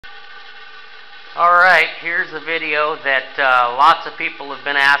Alright, here's a video that lots of people have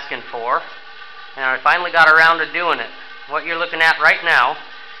been asking for, and I finally got around to doing it. What you're looking at right now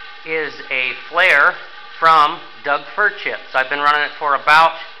is a flare from Doug Fir Chips. I've been running it for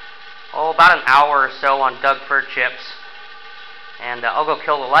about an hour or so on Doug Fir Chips, and I'll go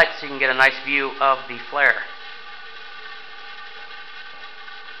kill the lights so you can get a nice view of the flare.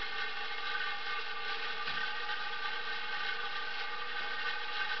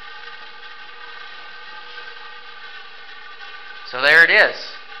 So there it is.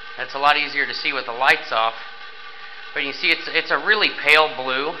 It's a lot easier to see with the lights off. But you can see it's a really pale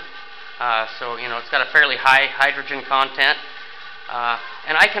blue. So you know it's got a fairly high hydrogen content.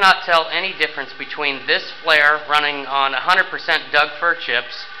 And I cannot tell any difference between this flare running on 100% Doug Fir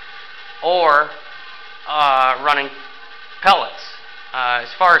Chips or running pellets.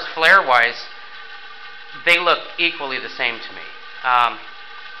 As far as flare-wise, they look equally the same to me.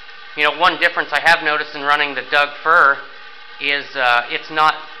 You know, one difference I have noticed in running the Doug Fir is it's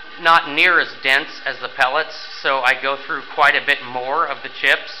not near as dense as the pellets, so I go through quite a bit more of the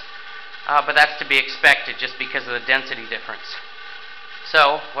chips, but that's to be expected just because of the density difference.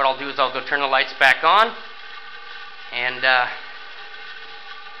 So what I'll do is I'll go turn the lights back on, and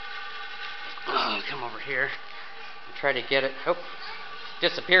come over here and try to get it. Oh,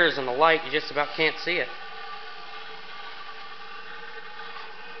 disappears in the light, you just about can't see it.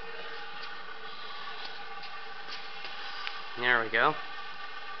 There we go.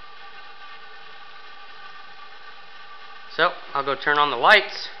 So, I'll go turn on the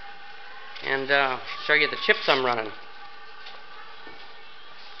lights and show you the chips I'm running.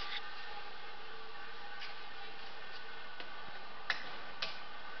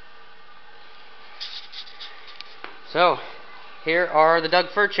 So, here are the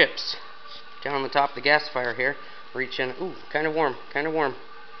Doug Fir Chips. Down on the top of the gasifier here. Reach in. Ooh, kind of warm, kind of warm.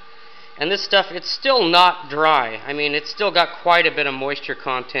 And this stuff, it's still not dry. I mean, it's still got quite a bit of moisture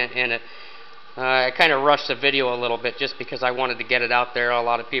content in it. I kind of rushed the video a little bit just because I wanted to get it out there. A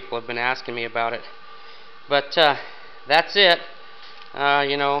lot of people have been asking me about it. But that's it.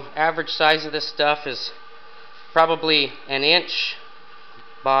 You know, average size of this stuff is probably an inch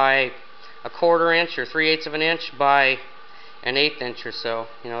by a 1/4 inch or 3/8 of an inch by an 1/8 inch or so.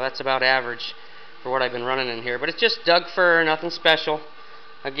 You know, that's about average for what I've been running in here. But it's just Doug Fir, nothing special.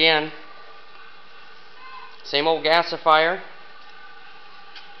 Again, same old gasifier.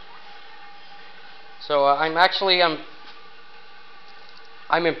 So I'm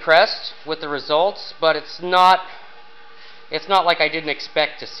impressed with the results, but it's not like I didn't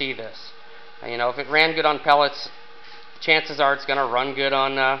expect to see this. You know, if it ran good on pellets, chances are it's going to run good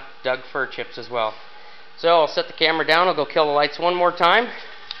on Doug Fir Chips as well. So I'll set the camera down. I'll go kill the lights one more time,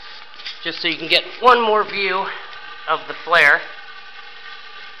 just so you can get one more view of the flare.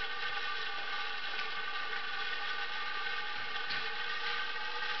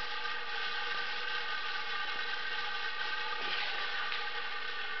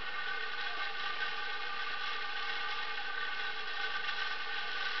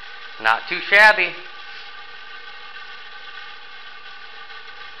 Not too shabby.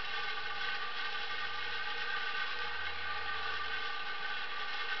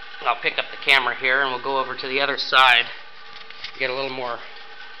 I'll pick up the camera here and we'll go over to the other side. Get a little more.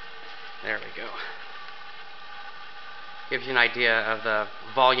 There we go. Gives you an idea of the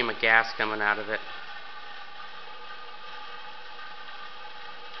volume of gas coming out of it.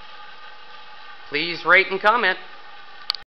 Please rate and comment.